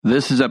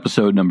This is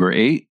episode number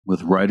 8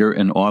 with writer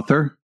and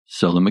author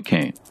Cilla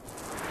McCain.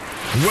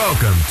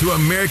 Welcome to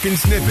American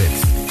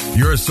Snippets,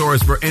 your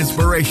source for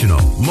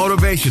inspirational,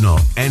 motivational,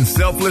 and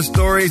selfless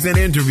stories and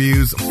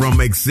interviews from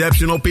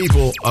exceptional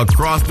people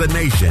across the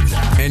nation.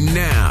 And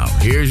now,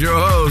 here's your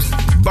hosts,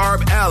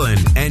 Barb Allen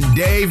and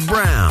Dave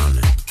Brown.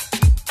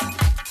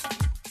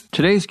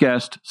 Today's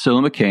guest,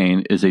 Cilla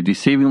McCain, is a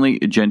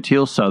deceivingly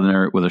genteel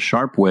Southerner with a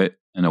sharp wit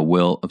and a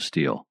will of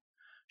steel.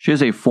 She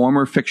is a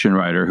former fiction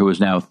writer who is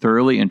now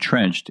thoroughly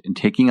entrenched in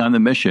taking on the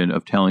mission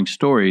of telling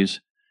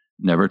stories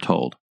never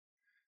told.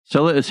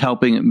 Cilla is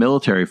helping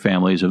military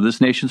families of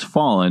this nation's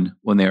fallen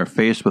when they are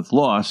faced with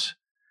loss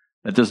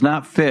that does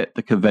not fit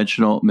the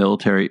conventional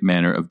military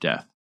manner of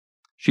death.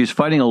 She is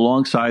fighting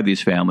alongside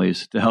these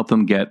families to help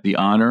them get the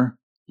honor,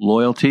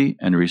 loyalty,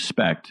 and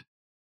respect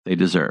they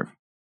deserve.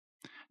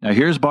 Now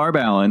here's Barb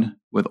Allen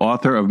with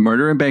author of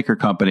Murder and Baker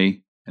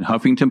Company and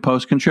Huffington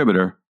Post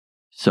contributor,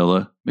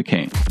 Cilla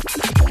McCain.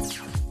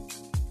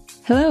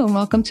 Hello and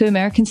welcome to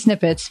American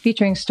Snippets,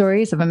 featuring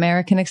stories of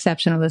American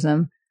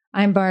exceptionalism.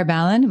 I'm Barb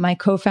Allen. My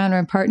co-founder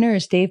and partner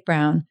is Dave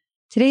Brown.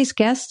 Today's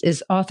guest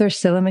is author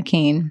Cilla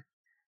McCain.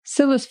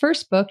 Cilla's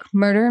first book,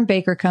 Murder and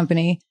Baker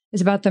Company, is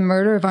about the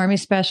murder of Army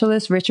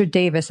Specialist Richard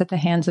Davis at the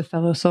hands of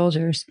fellow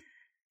soldiers.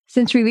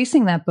 Since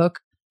releasing that book,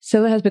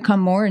 Cilla has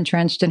become more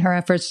entrenched in her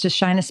efforts to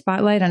shine a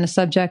spotlight on a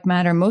subject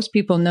matter most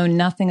people know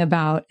nothing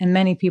about and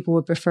many people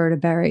would prefer to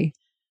bury: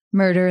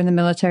 murder in the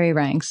military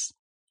ranks.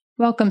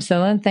 Welcome,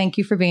 Cilla, and thank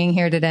you for being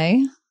here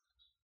today.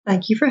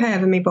 Thank you for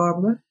having me,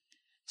 Barbara.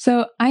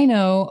 So I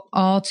know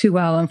all too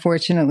well,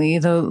 unfortunately,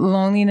 the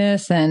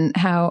loneliness and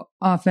how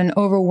often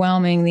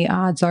overwhelming the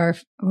odds are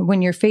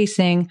when you're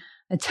facing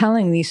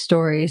telling these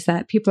stories,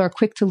 that people are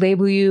quick to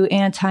label you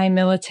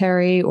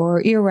anti-military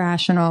or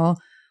irrational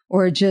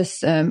or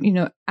just,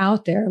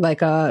 out there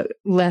like a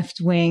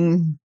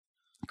left-wing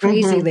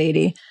crazy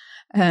lady.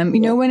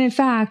 When in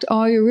fact,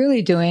 all you're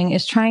really doing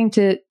is trying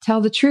to tell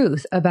the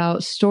truth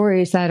about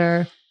stories that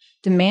are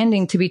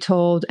demanding to be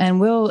told and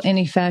will, in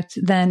effect,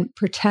 then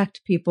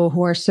protect people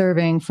who are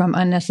serving from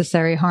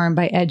unnecessary harm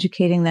by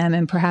educating them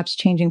and perhaps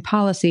changing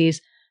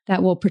policies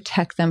that will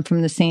protect them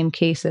from the same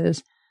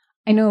cases.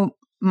 I know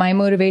my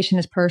motivation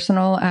is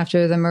personal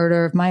after the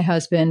murder of my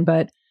husband,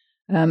 but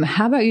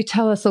how about you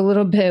tell us a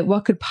little bit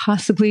what could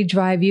possibly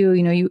drive you?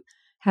 You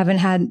haven't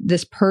had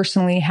this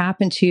personally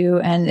happen to you,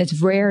 and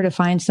it's rare to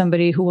find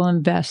somebody who will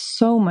invest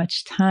so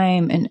much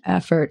time and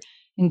effort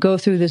and go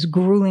through this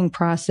grueling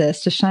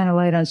process to shine a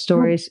light on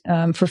stories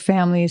for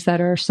families that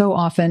are so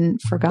often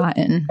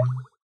forgotten.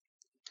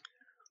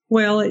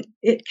 Well,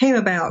 it came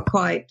about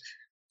quite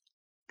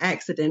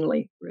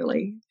accidentally,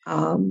 really.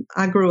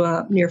 I grew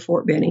up near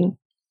Fort Benning,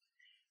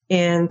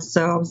 and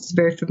so I was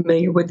very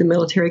familiar with the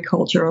military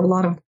culture. A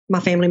lot of my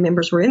family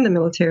members were in the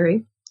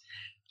military.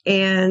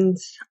 And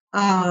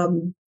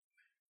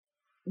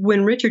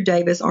when Richard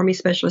Davis, Army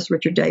Specialist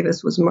Richard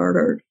Davis, was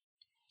murdered,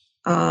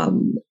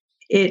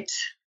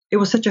 it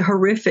was such a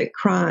horrific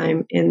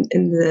crime, and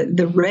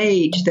the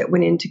rage that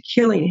went into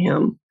killing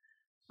him,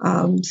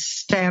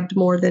 stabbed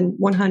more than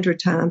 100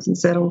 times and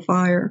set on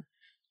fire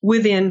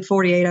within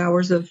 48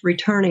 hours of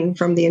returning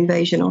from the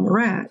invasion on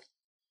Iraq.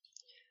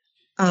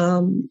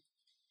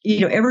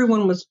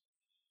 Everyone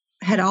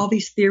had all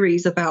these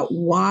theories about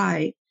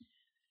why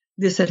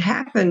this had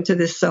happened to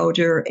this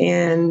soldier,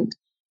 and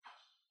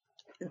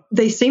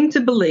they seemed to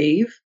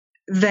believe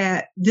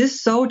that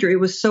this soldier, it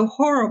was so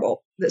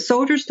horrible that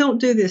soldiers don't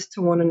do this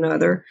to one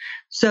another.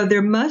 So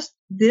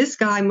this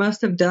guy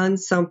must have done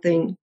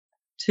something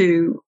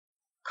to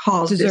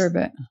cause deserve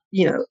this,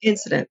 it.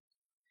 Incident.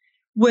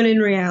 When in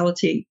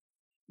reality,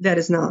 that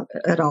is not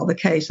at all the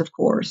case, of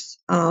course.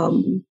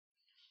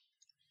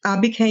 I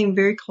became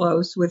very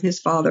close with his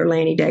father,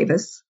 Lanny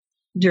Davis,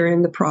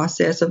 during the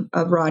process of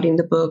writing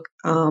the book,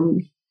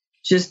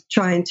 just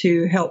trying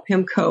to help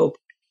him cope.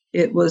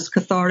 It was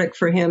cathartic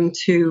for him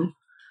to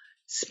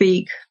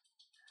speak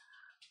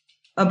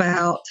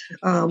about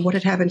what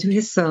had happened to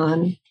his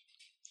son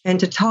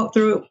and to talk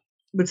through it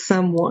with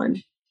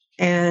someone.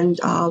 And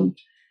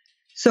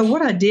so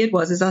what I did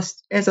was,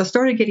 as I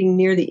started getting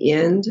near the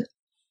end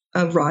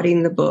of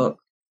writing the book,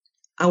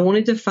 I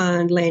wanted to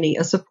find Lanny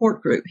a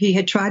support group. He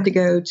had tried to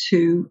go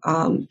to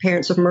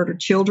parents of murdered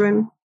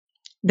children.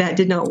 That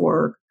did not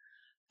work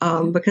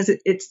because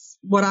it's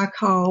what I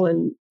call,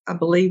 and I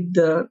believe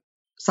the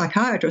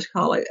psychiatrists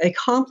call it, a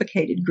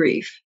complicated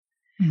grief.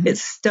 Mm-hmm.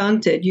 It's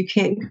stunted. You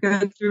can't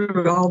go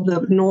through all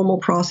the normal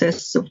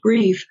processes of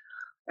grief,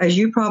 as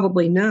you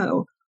probably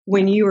know,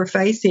 when you are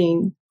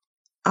facing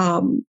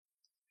a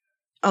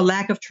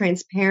lack of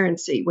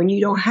transparency, when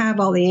you don't have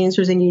all the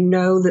answers and you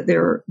know that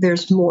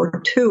there's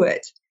more to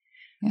it.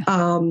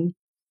 Yeah.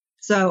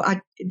 So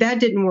that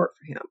didn't work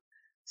for him.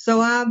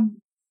 So I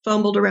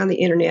fumbled around the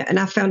internet and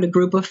I found a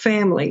group of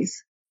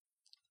families,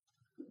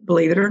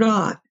 believe it or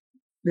not,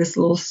 this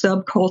little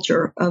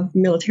subculture of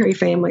military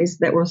families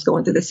that was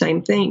going through the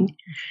same thing.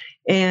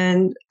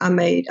 And I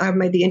made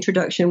the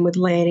introduction with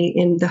Lanny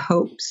in the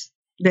hopes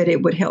that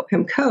it would help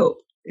him cope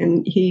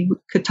and he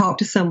could talk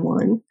to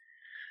someone.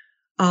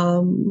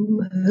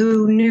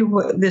 who knew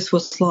what this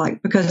was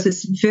like, because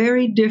it's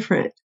very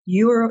different.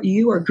 You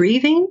are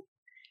grieving,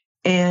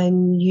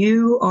 and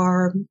you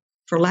are,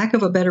 for lack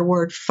of a better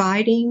word,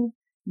 fighting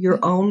your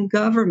own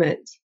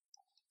government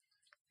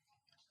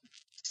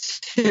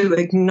to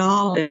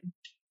acknowledge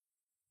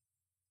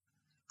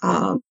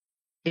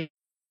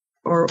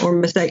or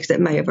mistakes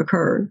that may have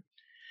occurred.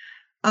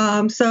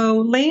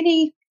 So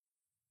Lanny,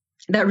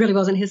 that really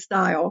wasn't his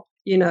style,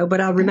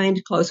 but I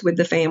remained close with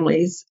the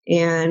families.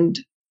 And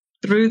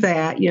through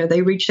that,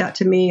 they reached out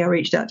to me, I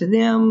reached out to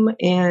them,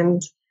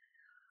 and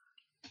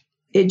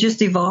it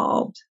just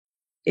evolved.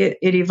 It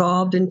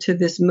evolved into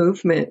this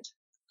movement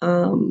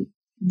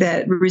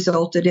that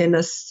resulted in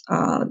us,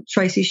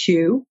 Tracy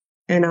Shue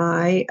and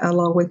I,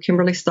 along with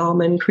Kimberly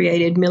Stallman,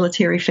 created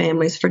Military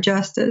Families for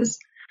Justice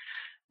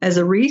as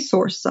a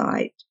resource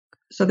site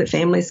so that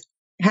families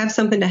have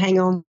something to hang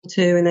on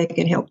to and they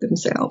can help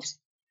themselves.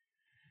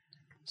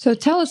 So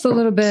tell us a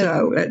little bit.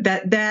 So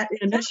that in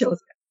a nutshell.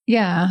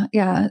 Yeah.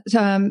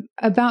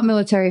 About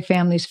Military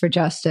Families for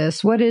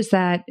Justice. What is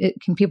that?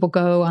 Can people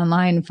go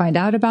online and find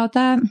out about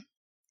that?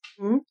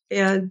 Mm-hmm.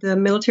 Yeah, the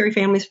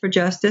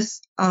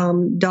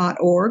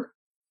militaryfamiliesforjustice.org.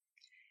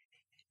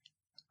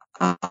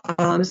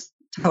 It's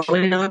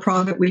totally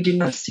nonprofit. We do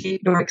not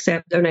seek nor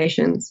accept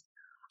donations.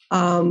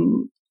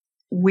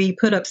 We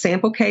put up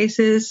sample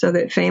cases so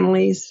that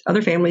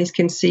other families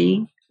can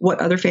see what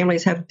other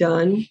families have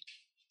done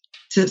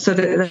so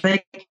that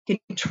they can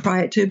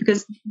try it too.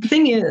 Because the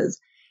thing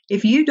is,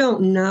 if you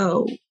don't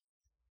know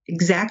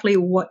exactly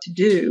what to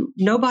do,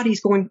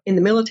 nobody's going in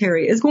the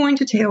military is going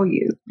to tell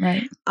you.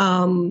 Right.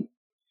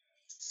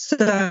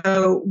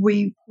 So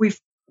we've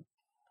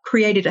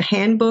created a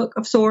handbook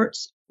of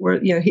sorts where,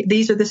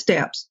 these are the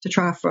steps to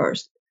try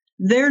first.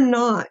 They're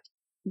not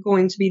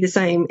going to be the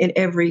same in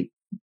every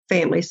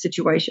family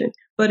situation,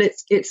 but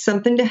it's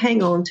something to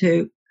hang on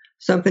to,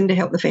 something to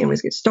help the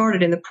families get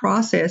started in the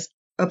process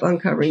of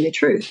uncovering the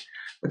truth.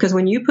 Because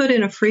when you put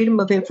in a Freedom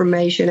of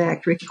Information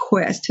Act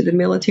request to the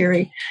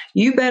military,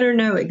 you better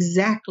know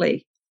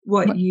exactly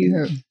what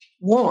you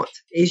want.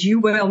 As you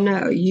well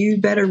know,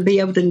 you better be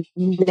able to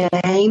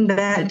name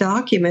that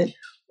document,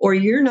 or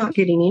you're not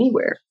getting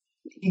anywhere.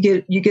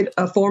 You get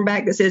a form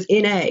back that says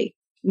NA,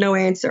 no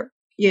answer.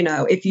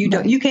 If you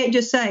don't, you can't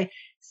just say,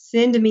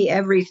 send me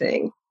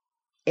everything.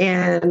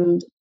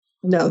 And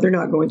no, they're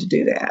not going to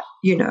do that,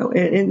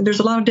 and there's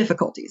a lot of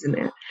difficulties in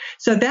that.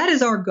 So that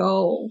is our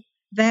goal,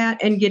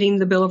 that and getting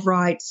the Bill of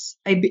Rights,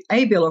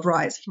 a Bill of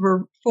Rights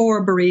for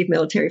bereaved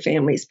military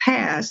families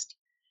passed,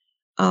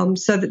 so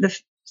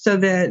that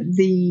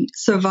the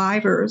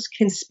survivors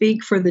can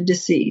speak for the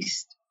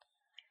deceased.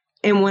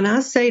 And when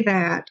I say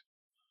that,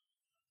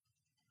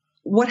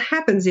 what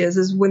happens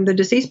is when the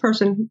deceased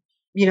person,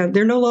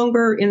 they're no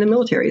longer in the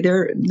military.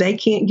 They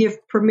can't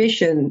give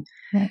permission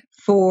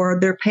for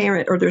their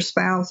parent or their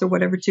spouse or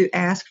whatever to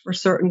ask for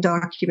certain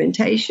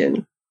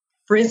documentation.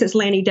 For instance,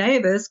 Lanny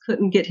Davis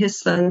couldn't get his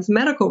son's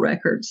medical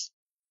records.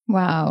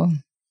 Wow.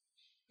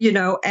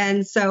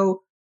 And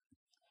so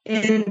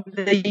in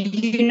the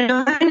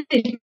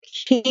United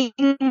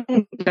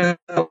Kingdom,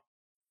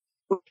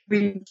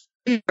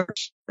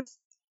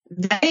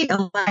 they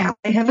allow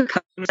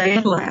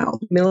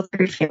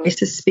military families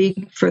to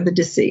speak for the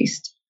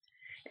deceased.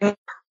 And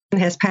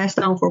has passed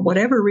on for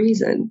whatever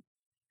reason,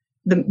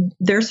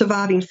 their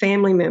surviving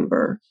family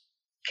member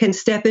can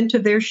step into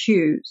their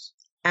shoes,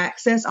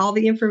 access all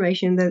the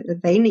information that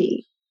they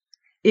need.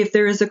 If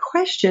there is a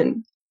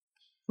question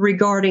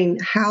regarding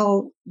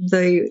how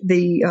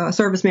the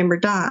service member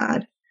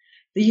died,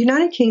 the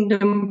United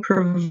Kingdom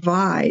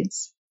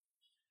provides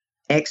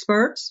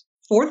experts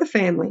for the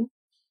family,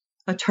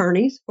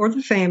 attorneys for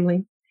the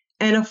family,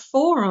 and a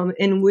forum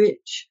in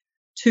which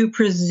to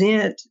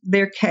present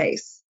their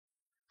case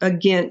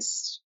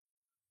against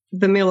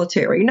the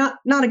military, not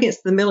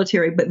against the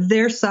military, but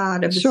their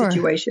side of the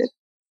situation.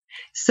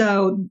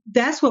 So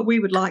that's what we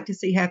would like to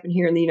see happen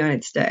here in the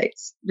United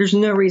States. There's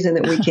no reason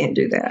that we can't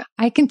do that.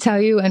 I can tell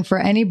you, and for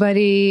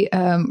anybody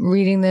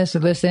reading this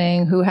or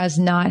listening who has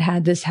not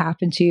had this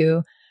happen to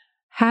you,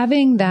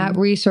 having that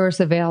resource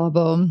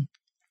available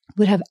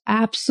would have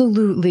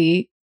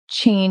absolutely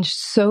changed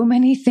so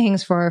many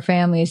things for our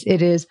families.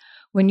 It is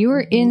when you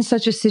are in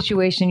such a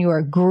situation, you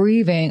are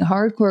grieving,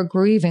 hardcore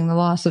grieving the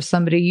loss of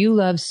somebody you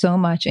love so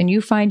much, and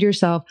you find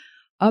yourself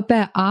up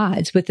at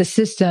odds with the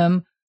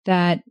system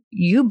that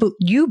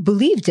you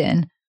believed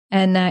in,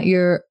 and that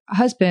your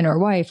husband or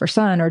wife or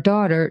son or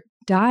daughter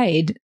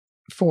died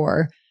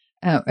for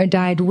or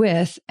died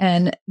with,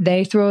 and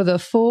they throw the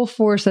full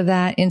force of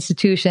that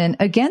institution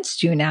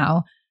against you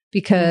now.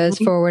 Because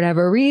for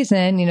whatever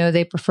reason,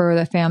 they prefer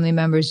that family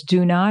members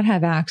do not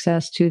have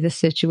access to the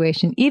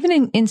situation, even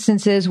in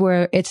instances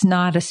where it's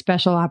not a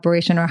special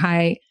operation or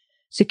high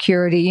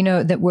security,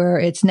 that where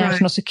it's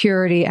national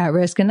security at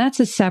risk. And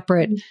that's a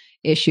separate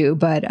issue.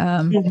 But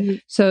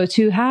so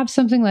to have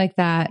something like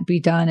that be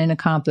done and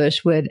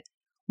accomplished would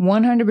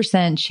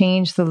 100%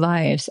 change the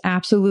lives,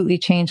 absolutely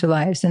change the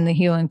lives and the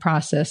healing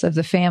process of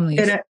the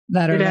families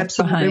that are left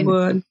behind.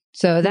 Would.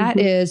 So that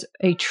is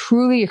a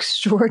truly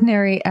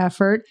extraordinary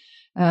effort,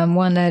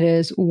 one that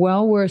is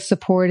well worth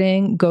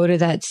supporting. Go to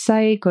that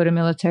site, go to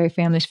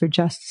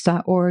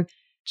militaryfamiliesforjustice.org,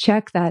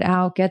 check that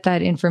out, get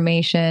that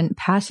information,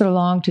 pass it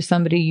along to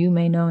somebody you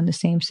may know in the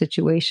same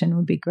situation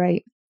would be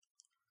great.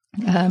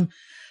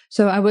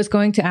 So I was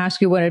going to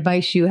ask you what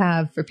advice you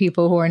have for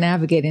people who are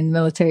navigating the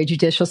military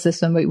judicial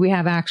system, but we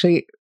have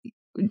actually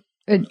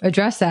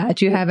addressed that.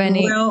 Do you have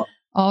any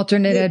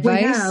alternate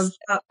advice,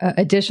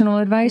 additional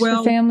advice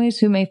for families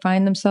who may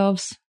find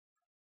themselves?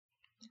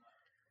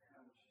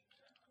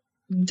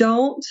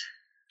 Don't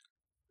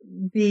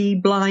be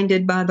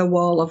blinded by the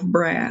wall of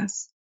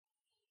brass.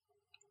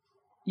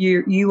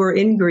 You are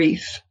in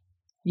grief.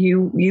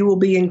 You will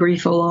be in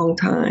grief a long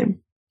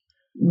time.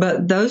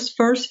 But those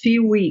first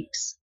few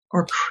weeks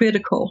are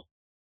critical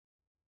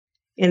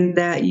in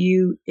that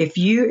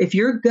if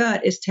your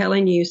gut is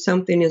telling you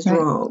something is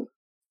wrong,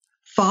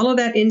 follow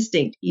that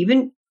instinct,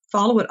 even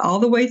follow it all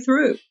the way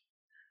through,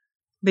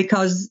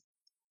 because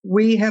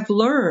we have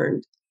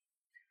learned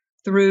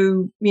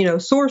through,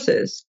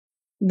 sources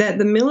that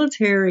the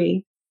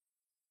military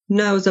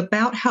knows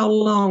about how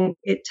long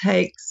it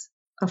takes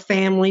a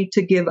family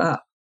to give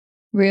up.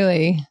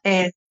 Really?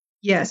 And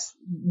yes,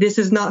 this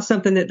is not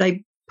something that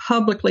they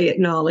publicly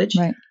acknowledge,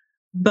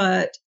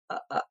 but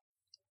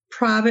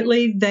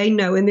privately they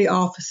know in the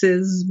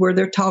offices where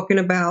they're talking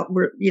about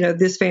where,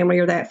 this family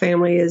or that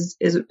family is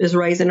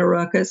raising a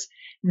ruckus.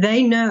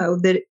 They know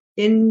that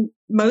in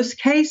most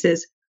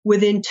cases,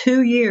 within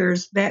 2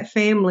 years, that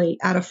family,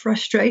 out of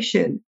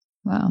frustration,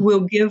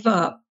 will give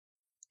up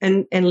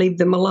and leave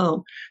them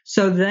alone.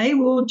 So they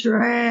will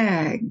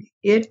drag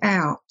it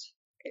out.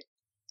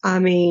 I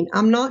mean,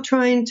 I'm not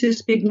trying to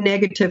speak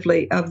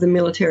negatively of the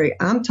military.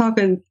 I'm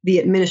talking the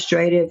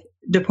administrative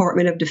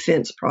Department of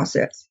Defense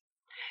process.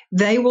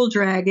 They will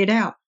drag it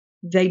out.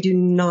 They do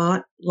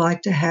not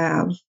like to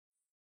have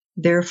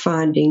their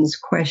findings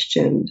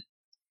questioned.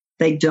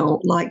 They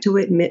don't like to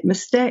admit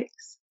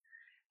mistakes.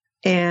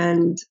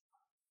 And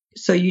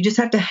so you just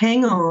have to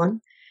hang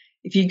on.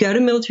 If you go to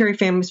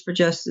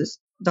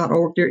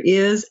militaryfamiliesforjustice.org, there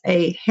is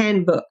a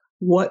handbook,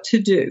 what to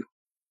do.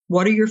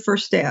 What are your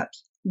first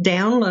steps?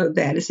 Download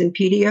that. It's in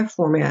PDF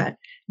format.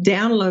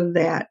 Download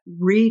that,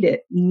 read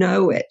it,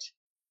 know it,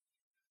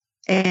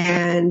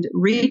 and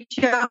reach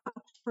out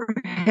for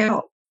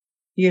help.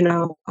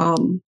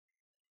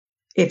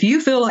 If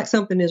you feel like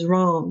something is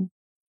wrong,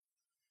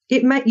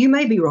 you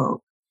may be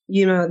wrong.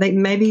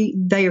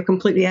 They are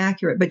completely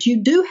accurate, but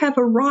you do have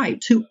a right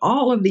to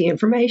all of the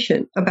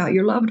information about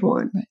your loved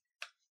one. Right.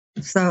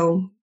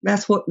 So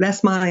that's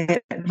my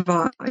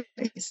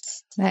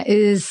advice. That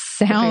is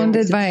sound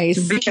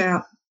advice. To reach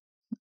out,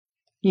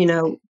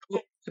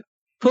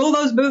 pull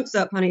those boots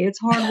up, honey. It's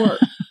hard work.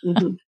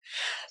 Mm-hmm.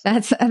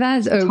 That's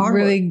a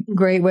really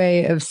great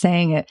way of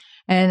saying it.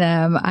 And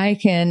I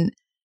can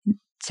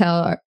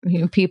tell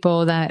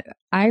people that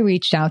I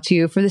reached out to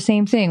you for the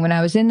same thing when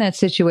I was in that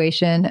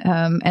situation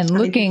and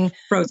looking,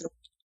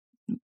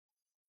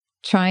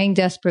 trying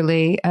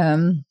desperately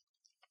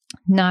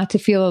not to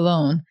feel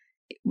alone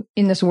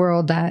in this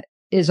world that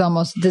is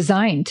almost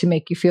designed to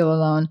make you feel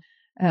alone.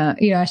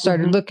 I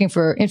started looking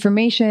for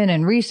information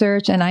and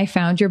research, and I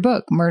found your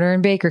book, Murder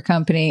and Baker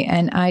Company,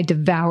 and I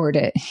devoured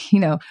it,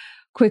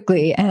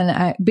 quickly.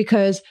 And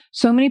because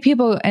so many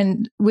people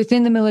and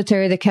within the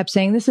military that kept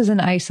saying, this is an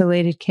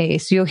isolated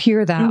case. You'll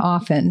hear that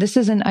often. This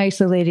is an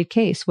isolated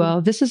case.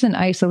 Well, this is an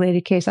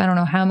isolated case. I don't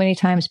know how many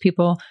times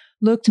people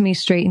looked me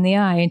straight in the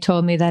eye and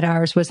told me that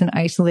ours was an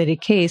isolated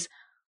case,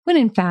 when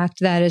in fact,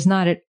 that is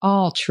not at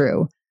all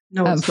true.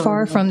 No,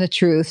 far from the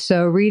truth.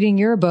 So reading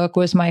your book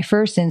was my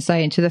first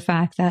insight into the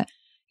fact that,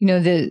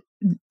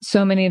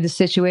 so many of the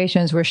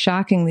situations were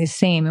shockingly the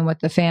same in what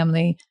the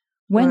family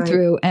went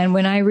through. And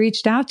when I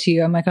reached out to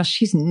you, I'm like, oh,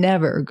 she's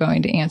never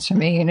going to answer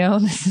me.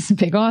 This is a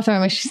big author.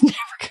 I'm like, she's never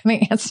going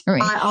to answer me.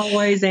 I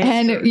always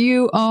answer. And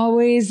you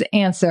always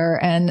answer.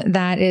 And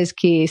that is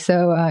key.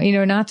 So,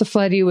 not to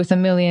flood you with a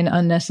million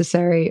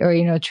unnecessary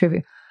or,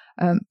 trivial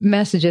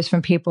messages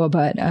from people,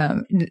 but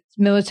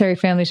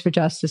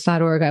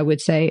militaryfamiliesforjustice.org, I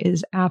would say,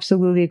 is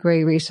absolutely a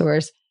great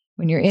resource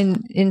when you're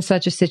in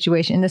such a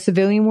situation. In the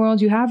civilian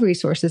world, you have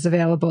resources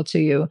available to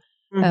you.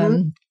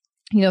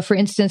 For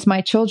instance,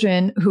 my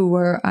children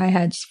I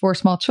had 4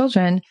 small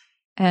children,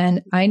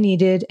 and I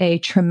needed a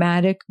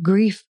traumatic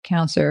grief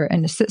counselor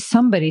and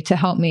somebody to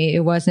help me.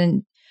 It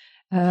wasn't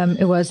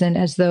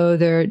as though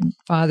their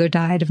father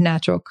died of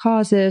natural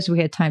causes. We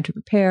had time to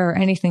prepare or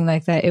anything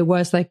like that. It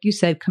was, like you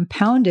said,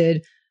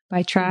 compounded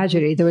by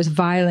tragedy. There was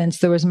violence.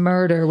 There was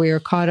murder. We were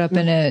caught up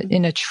in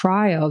a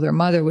trial. Their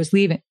mother was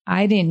leaving.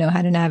 I didn't know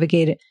how to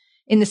navigate it.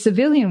 In the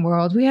civilian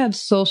world, we have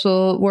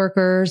social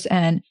workers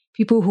and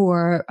people who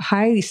are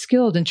highly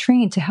skilled and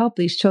trained to help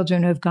these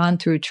children who have gone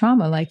through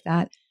trauma like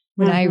that.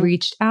 When I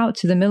reached out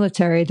to the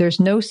military, there's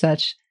no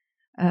such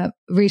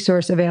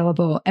resource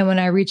available. And when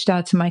I reached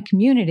out to my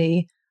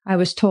community, I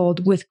was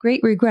told, with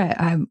great regret,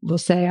 I will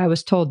say I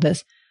was told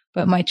this,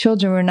 but my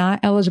children were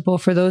not eligible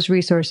for those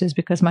resources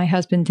because my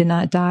husband did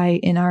not die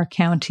in our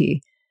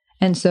county.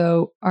 And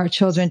so our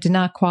children did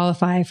not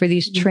qualify for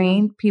these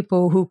trained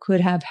people who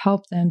could have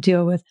helped them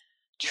deal with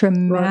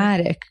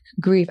traumatic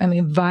grief. I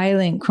mean,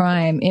 violent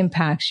crime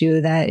impacts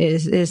you. That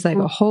is like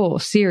a whole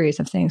series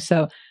of things.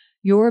 So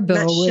your bill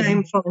That's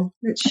shameful.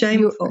 It's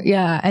shameful.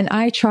 Yeah. And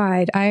I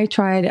tried, I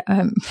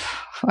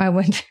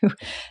went to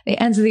the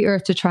ends of the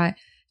earth to try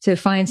to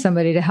find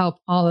somebody to help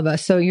all of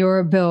us. So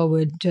your bill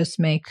would just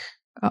make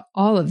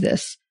all of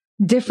this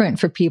different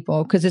for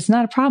people, because it's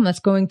not a problem that's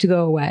going to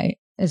go away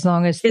as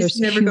long as it's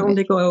never going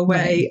to go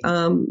away.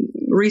 Right.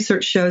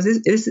 Research shows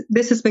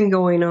this has been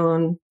going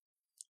on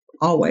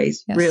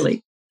always,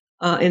 really.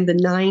 In the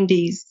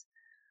 90s,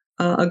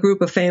 a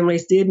group of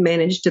families did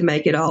manage to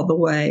make it all the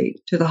way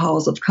to the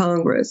halls of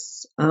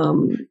Congress.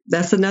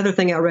 That's another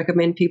thing I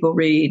recommend people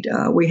read.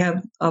 We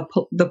have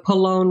the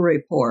Pallone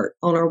Report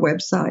on our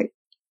website,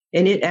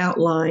 and it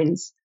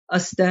outlines a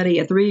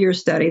 3-year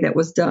study that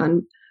was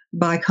done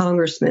by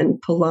Congressman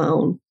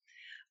Pallone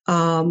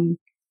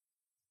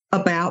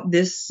about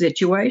this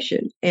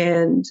situation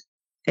and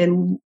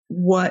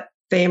what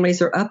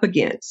families are up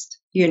against.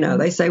 You know,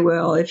 they say,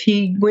 well, if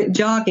he went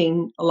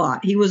jogging a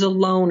lot, he was a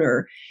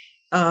loner.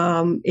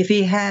 If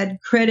he had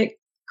credit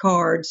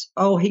cards,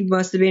 he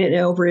must have been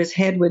over his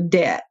head with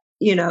debt.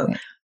 You know,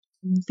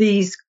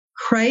 these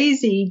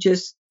crazy,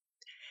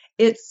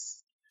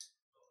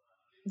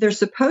 they're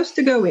supposed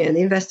to go in,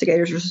 the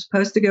investigators are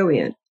supposed to go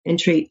in and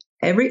treat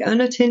every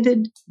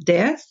unattended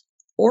death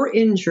or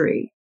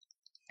injury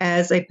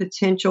as a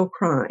potential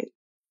crime.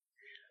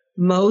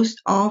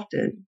 Most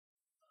often,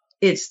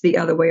 it's the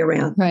other way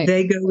around. Right.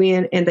 They go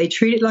in and they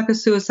treat it like a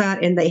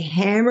suicide, and they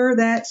hammer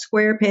that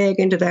square peg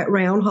into that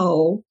round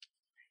hole,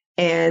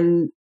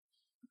 and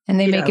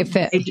they make it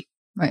fit.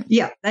 Right.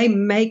 Yeah, they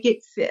make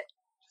it fit.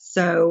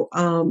 So,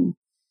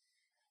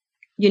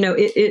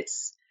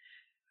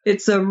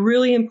 it's a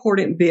really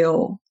important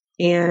bill,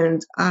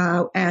 and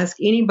I ask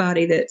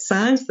anybody that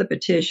signs the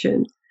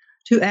petition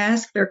to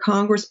ask their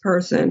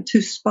congressperson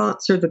to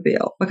sponsor the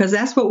bill, because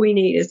that's what we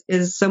need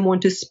is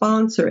someone to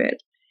sponsor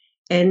it.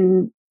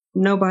 And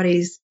no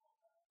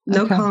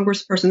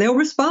congressperson. They'll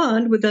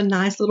respond with a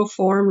nice little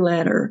form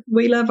letter.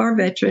 We love our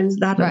veterans,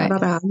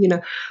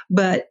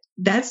 but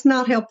that's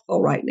not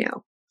helpful right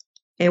now.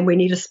 And we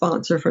need a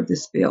sponsor for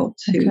this bill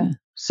too,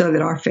 so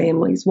that our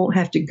families won't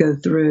have to go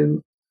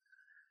through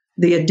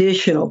the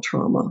additional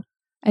trauma.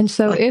 And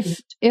so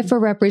if a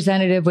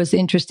representative was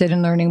interested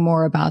in learning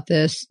more about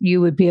this,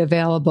 you would be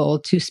available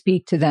to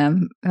speak to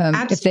them.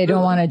 If they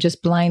don't want to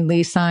just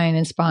blindly sign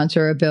and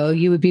sponsor a bill,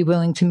 you would be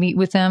willing to meet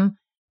with them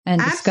and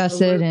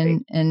discuss it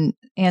and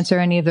answer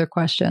any of their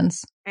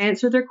questions.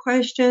 Answer their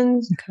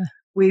questions. Okay.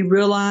 We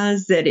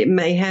realize that it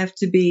may have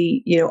to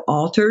be,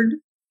 altered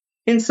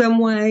in some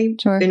way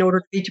in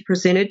order to be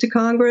presented to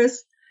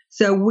Congress.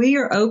 So we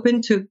are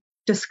open to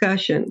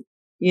discussion,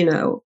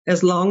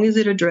 as long as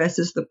it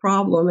addresses the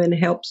problem and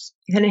helps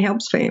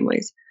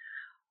families.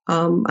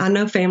 I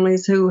know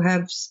families who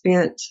have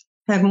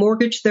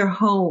mortgaged their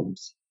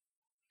homes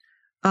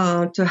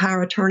to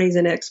hire attorneys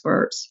and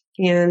experts,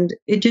 and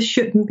it just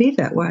shouldn't be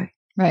that way.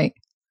 Right.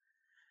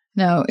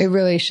 No, it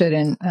really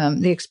shouldn't.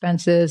 The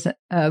expenses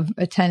of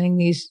attending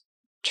these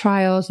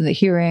trials and the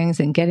hearings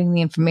and getting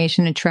the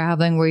information and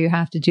traveling where you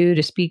have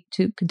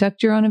to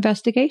conduct your own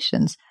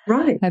investigations.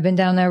 Right. I've been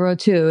down that road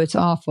too. It's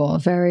awful.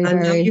 Very, I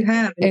know you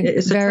have.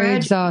 It's very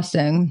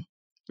exhausting.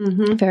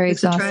 Mm-hmm. Very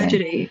exhausting. It's a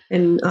tragedy.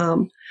 And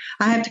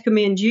I have to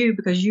commend you,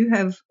 because you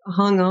have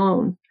hung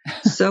on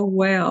so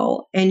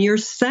well, and you're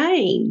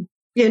sane.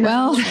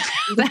 Well,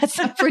 that's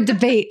up for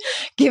debate,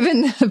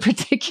 given the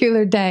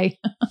particular day.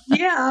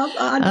 Yeah,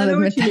 I know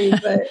what you mean,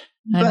 but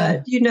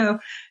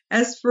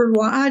as for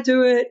why I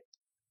do it,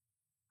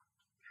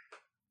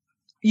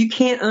 you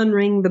can't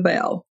unring the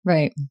bell.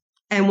 Right.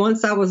 And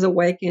once I was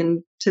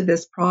awakened to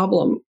this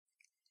problem,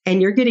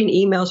 and you're getting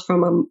emails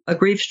from a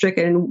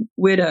grief-stricken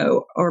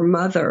widow or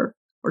mother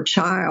or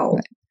child,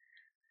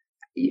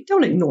 you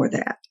don't ignore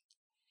that.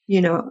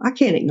 I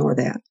can't ignore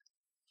that.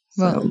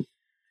 Well, so,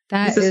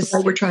 that is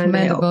what we're trying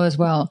commendable as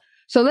well.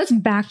 So let's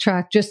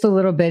backtrack just a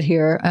little bit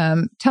here.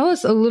 Tell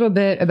us a little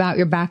bit about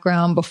your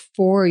background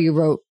before you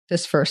wrote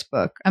this first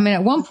book. I mean,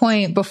 at one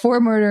point, before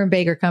Murder and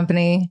Baker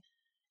Company,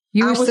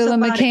 you were still a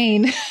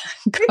McCain,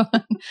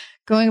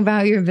 going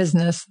about your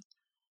business.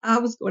 I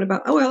was going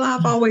about,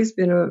 I've always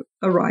been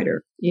a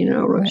writer,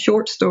 wrote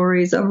short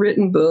stories. I've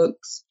written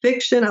books,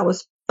 fiction. I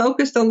was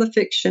focused on the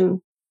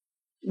fiction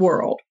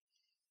world,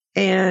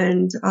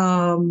 and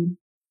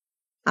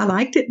I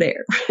liked it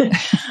there.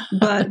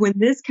 But when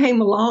this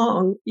came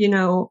along,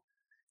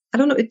 I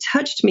don't know, it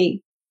touched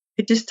me.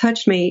 It just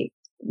touched me.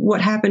 What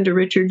happened to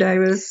Richard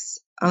Davis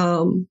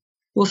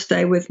will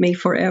stay with me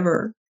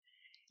forever.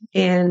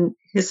 And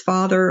his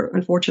father,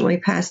 unfortunately,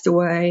 passed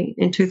away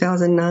in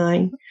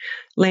 2009.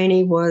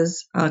 Lanny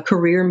was a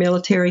career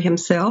military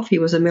himself. He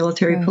was a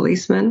military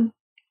policeman.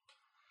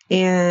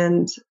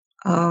 And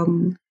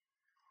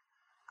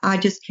I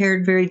just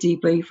cared very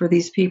deeply for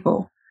these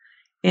people.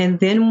 And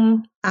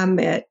then I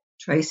met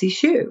Tracy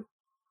Shue.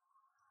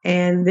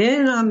 And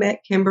then I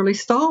met Kimberly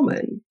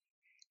Stallman.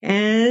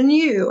 and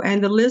you,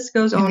 and the list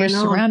goes on you're and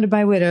on. Surrounded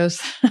by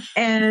widows.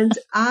 And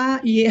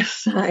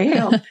yes,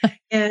 I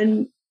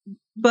am.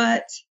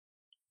 But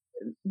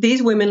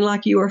these women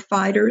like you are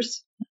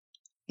fighters,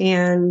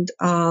 and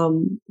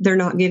they're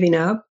not giving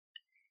up,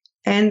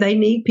 and they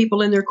need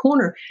people in their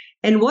corner.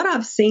 And what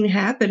I've seen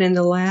happen in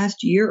the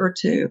last year or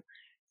two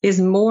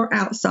is more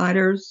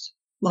outsiders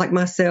like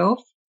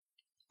myself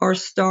are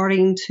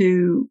starting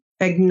to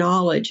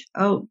acknowledge,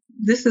 oh,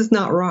 this is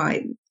not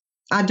right.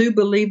 I do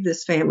believe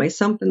this family.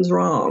 Something's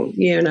wrong.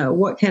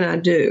 What can I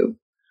do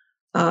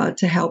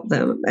to help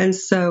them? And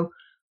so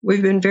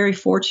we've been very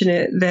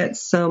fortunate that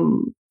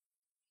some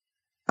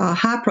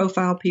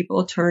high-profile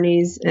people,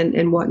 attorneys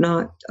and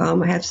whatnot,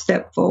 have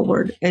stepped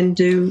forward and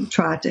do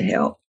try to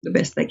help the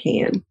best they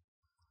can.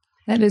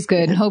 That is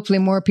good. And hopefully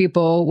more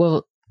people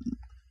will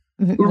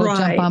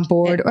jump on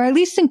board, or at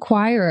least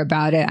inquire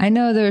about it. I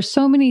know there's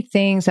so many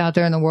things out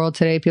there in the world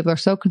today people are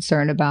so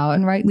concerned about,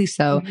 and rightly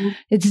so. Mm-hmm.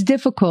 It's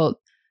difficult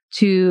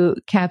to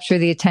capture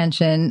the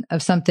attention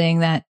of something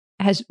that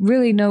has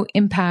really no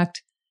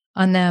impact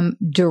on them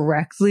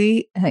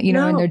directly, in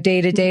their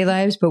day-to-day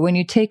lives. But when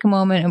you take a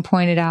moment and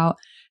point it out,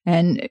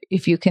 and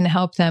if you can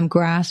help them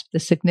grasp the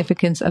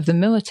significance of the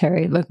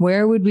military, like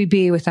where would we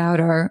be without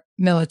our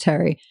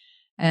military?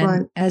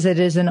 And as it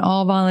is an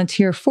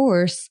all-volunteer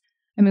force,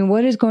 I mean,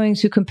 what is going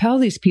to compel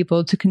these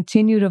people to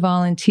continue to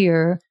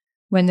volunteer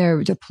when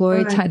they're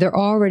deployed? They're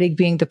already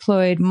being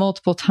deployed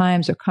multiple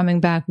times. They're coming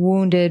back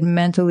wounded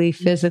mentally,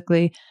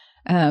 physically.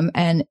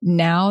 And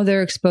now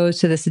they're exposed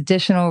to this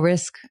additional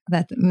risk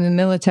that the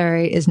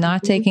military is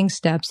not taking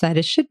steps that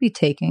it should be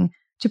taking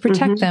to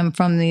protect them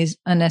from these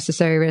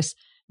unnecessary risks.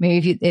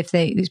 Maybe if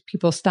these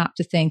people stop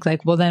to think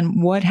like, well,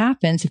 then what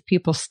happens if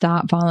people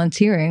stop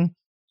volunteering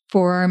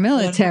for our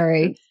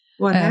military?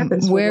 What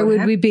happens? Where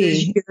would we be?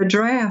 You get a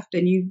draft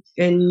and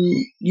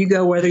you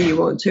go whether you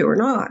want to or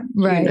not.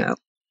 Right.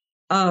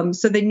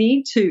 So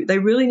they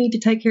really need to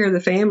take care of the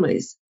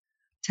families,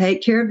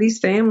 take care of these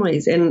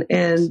families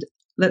and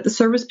let the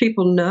service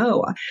people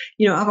know.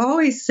 I've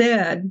always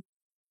said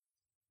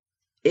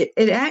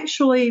it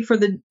actually for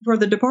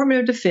the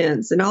Department of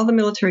Defense and all the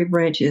military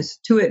branches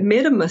to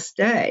admit a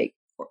mistake,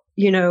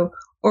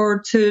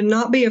 or to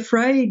not be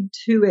afraid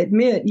to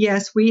admit,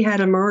 yes, we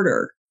had a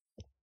murder,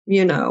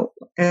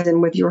 as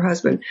in with your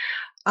husband.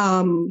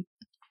 I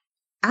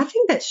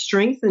think that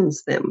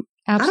strengthens them.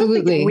 Absolutely. I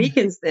don't think it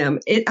weakens them.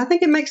 I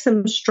think it makes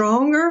them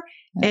stronger,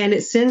 and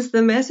it sends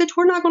the message,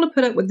 we're not going to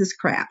put up with this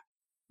crap.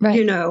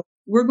 Right.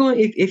 We're going,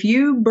 if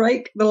you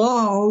break the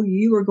law,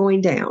 you are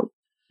going down,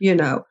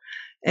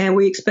 and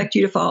we expect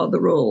you to follow the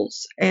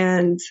rules.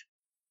 And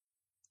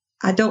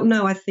I don't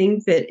know. I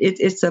think that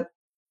it's a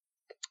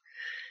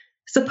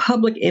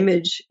public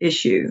image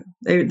issue.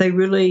 They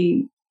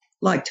really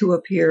like to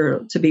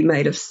appear to be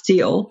made of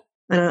steel.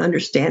 And I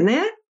understand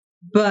that,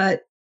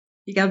 but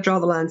you got to draw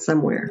the line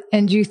somewhere.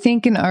 And do you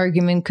think an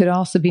argument could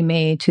also be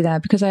made to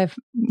that? Because I've,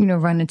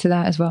 run into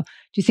that as well.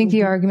 Do you think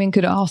the argument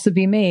could also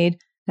be made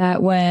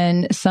that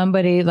when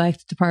somebody like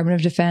the Department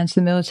of Defense,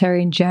 the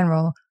military in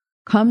general,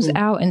 comes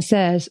out and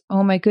says,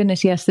 oh my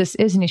goodness, yes, this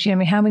is an issue. I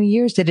mean, how many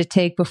years did it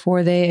take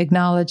before they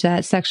acknowledge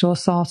that sexual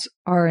assaults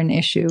are an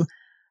issue?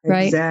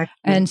 Right. Exactly.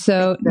 And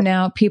so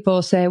now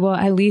people say, well,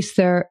 at least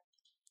they're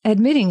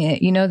admitting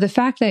it. The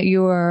fact that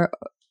you are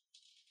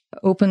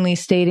openly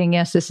stating,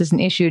 yes, this is an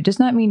issue, does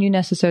not mean you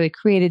necessarily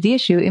created the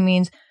issue. It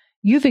means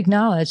you've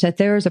acknowledged that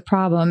there is a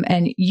problem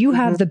and you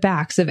have the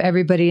backs of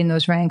everybody in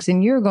those ranks,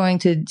 and you're going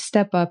to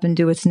step up and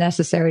do what's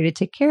necessary to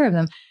take care of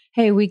them.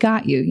 Hey, we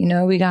got you.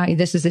 We got you.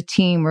 This is a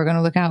team. We're going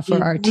to look out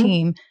for our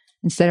team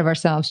instead of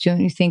ourselves.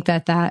 Don't you think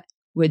that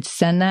would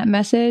send that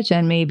message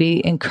and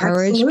maybe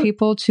encourage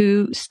people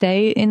to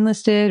stay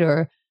enlisted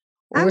or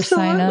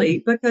sign up?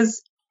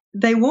 Because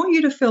they want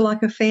you to feel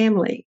like a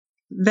family.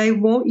 They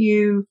want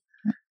you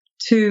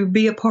to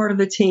be a part of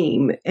the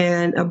team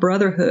and a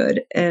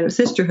brotherhood and a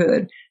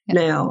sisterhood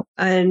now.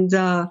 And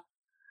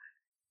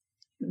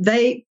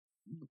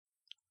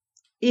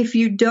if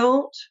you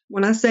don't,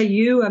 when I say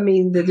you, I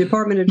mean the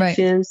Department of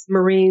Defense,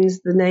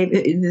 Marines, the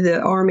Navy, the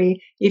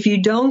Army, if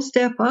you don't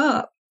step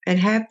up and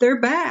have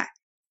their back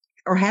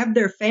or have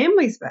their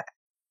families back,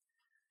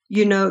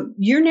 you're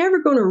never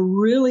going to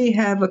really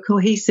have a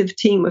cohesive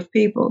team of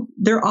people.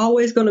 They're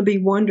always going to be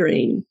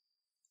wondering,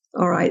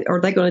 all right,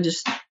 are they going to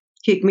just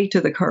kick me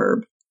to the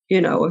curb,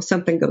 if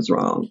something goes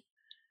wrong?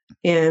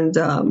 And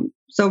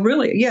so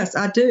really, yes,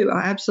 I do.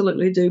 I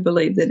absolutely do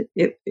believe that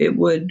it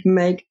would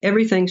make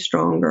everything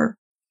stronger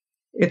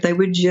if they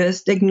would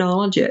just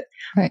acknowledge it.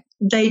 Right.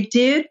 They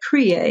did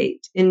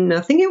create,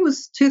 I think it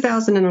was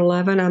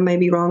 2011, I may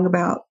be wrong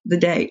about the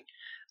date,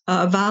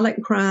 a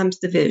Violent Crimes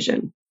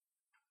Division.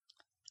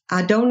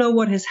 I don't know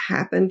what has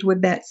happened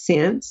with that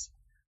since,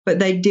 but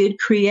they did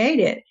create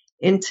it.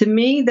 And to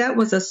me, that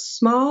was a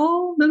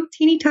small, little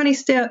teeny tiny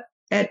step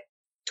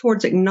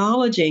towards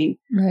acknowledging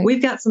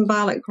we've got some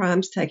violent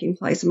crimes taking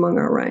place among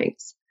our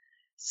ranks.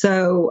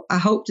 So I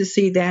hope to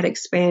see that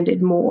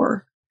expanded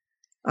more.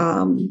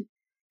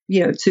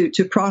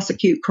 to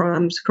prosecute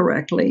crimes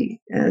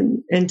correctly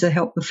and to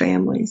help the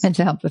families. And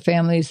to help the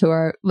families who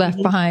are left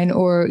Mm-hmm. behind,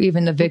 or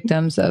even the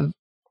victims of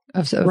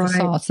Right.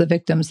 assaults, the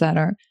victims that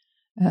are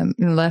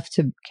left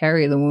to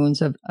carry the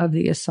wounds of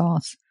the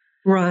assaults.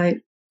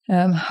 Right.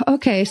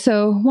 Okay,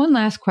 so one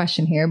last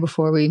question here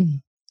before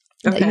we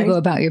let you go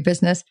about your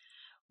business.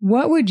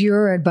 What would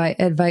your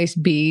advice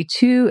be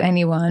to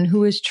anyone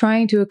who is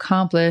trying to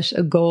accomplish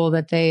a goal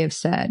that they have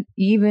set,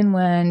 even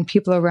when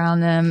people around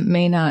them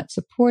may not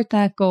support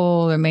that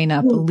goal or may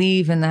not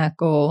believe in that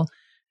goal?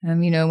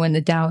 When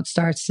the doubt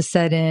starts to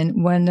set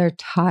in, when they're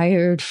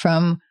tired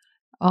from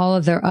all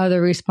of their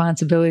other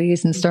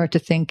responsibilities and start to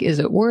think, is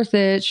it worth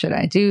it? Should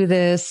I do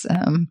this?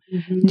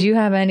 Do you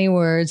have any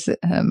words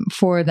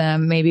for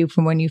them, maybe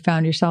from when you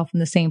found yourself in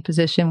the same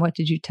position? What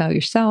did you tell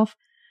yourself?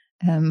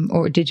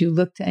 Or did you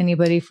look to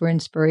anybody for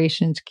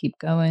inspiration to keep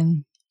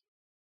going?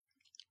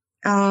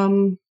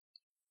 My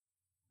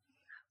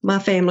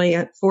family,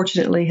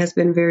 fortunately, has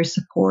been very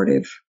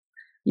supportive.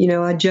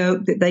 I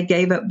joke that they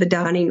gave up the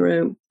dining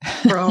room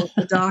for all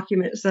the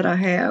documents that I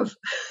have.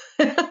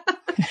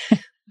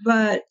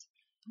 But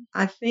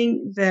I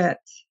think that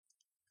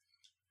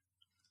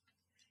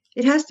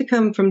it has to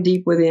come from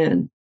deep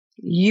within.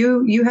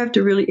 You have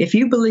to really, if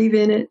you believe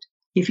in it,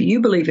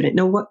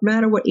 no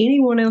matter what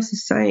anyone else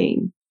is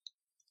saying,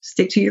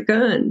 stick to your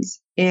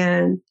guns.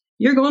 And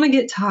you're going to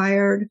get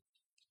tired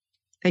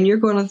and you're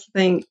going to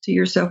think to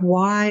yourself,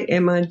 why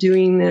am I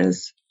doing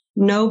this?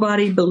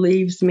 Nobody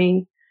believes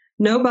me.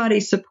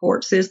 Nobody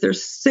supports this. They're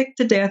sick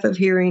to death of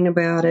hearing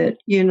about it.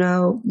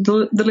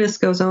 The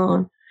list goes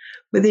on.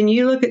 But then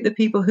you look at the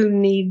people who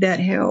need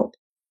that help.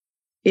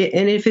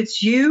 And if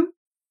it's you,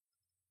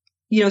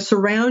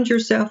 surround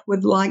yourself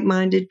with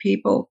like-minded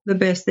people the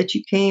best that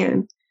you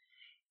can.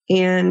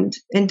 And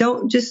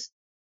don't just,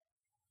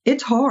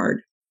 it's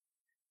hard.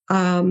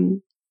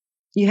 You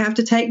have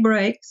to take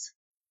breaks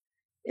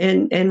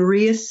and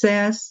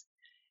reassess.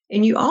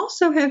 And you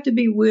also have to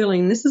be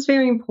willing, this is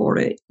very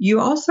important, you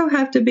also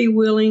have to be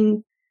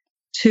willing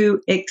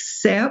to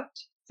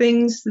accept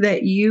things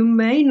that you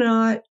may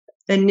not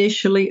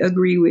initially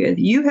agree with.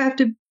 You have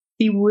to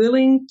be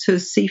willing to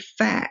see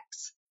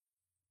facts,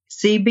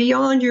 see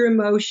beyond your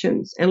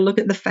emotions and look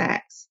at the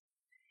facts.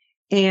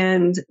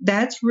 And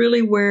that's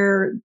really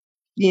where,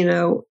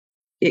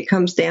 it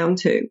comes down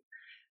to,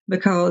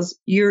 because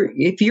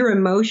if you're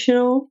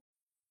emotional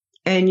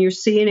and you're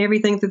seeing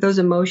everything through those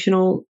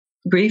emotional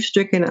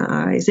grief-stricken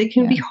eyes, it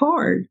can be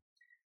hard.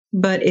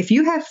 But if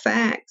you have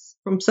facts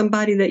from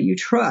somebody that you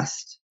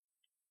trust,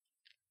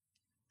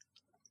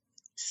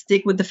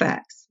 stick with the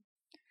facts.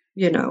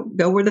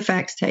 Go where the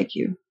facts take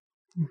you.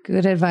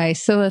 Good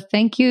advice. Scilla,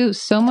 thank you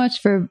so much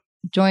for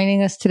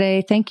joining us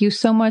today. Thank you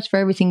so much for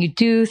everything you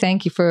do.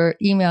 Thank you for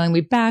emailing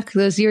me back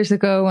those years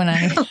ago when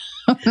I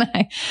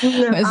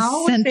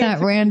sent that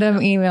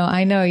random email.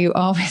 I know you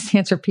always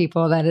answer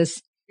people. That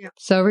is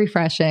so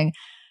refreshing.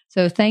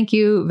 So thank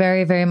you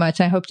very, very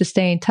much. I hope to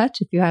stay in touch.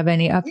 If you have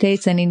any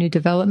updates, any new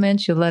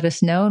developments, you'll let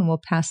us know and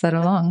we'll pass that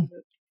along.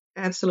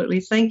 Absolutely.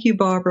 Thank you,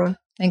 Barbara.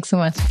 Thanks so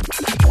much.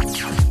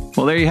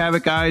 Well, there you have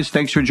it, guys.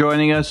 Thanks for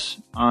joining us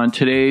on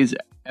today's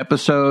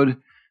episode.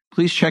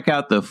 Please check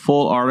out the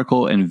full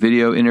article and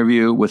video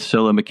interview with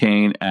Scilla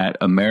McCain at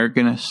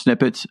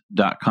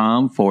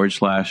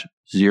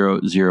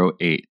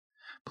americansnippets.com/008.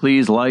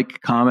 Please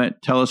like, comment,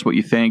 tell us what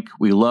you think.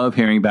 We love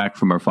hearing back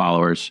from our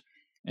followers.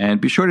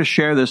 And be sure to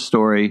share this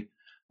story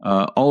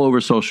all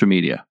over social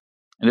media.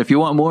 And if you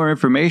want more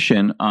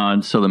information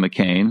on Scilla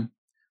McCain,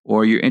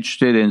 or you're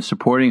interested in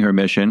supporting her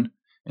mission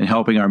and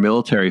helping our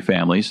military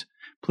families,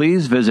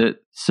 please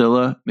visit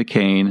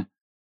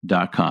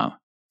ScillaMcCain.com.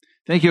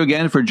 Thank you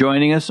again for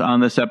joining us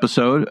on this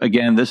episode.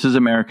 Again, this is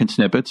American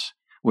Snippets.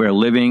 We're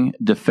living,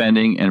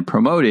 defending, and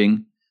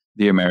promoting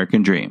the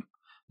American dream.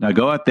 Now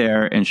go out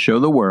there and show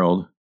the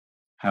world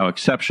how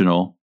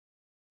exceptional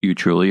you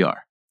truly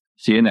are.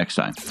 See you next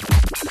time.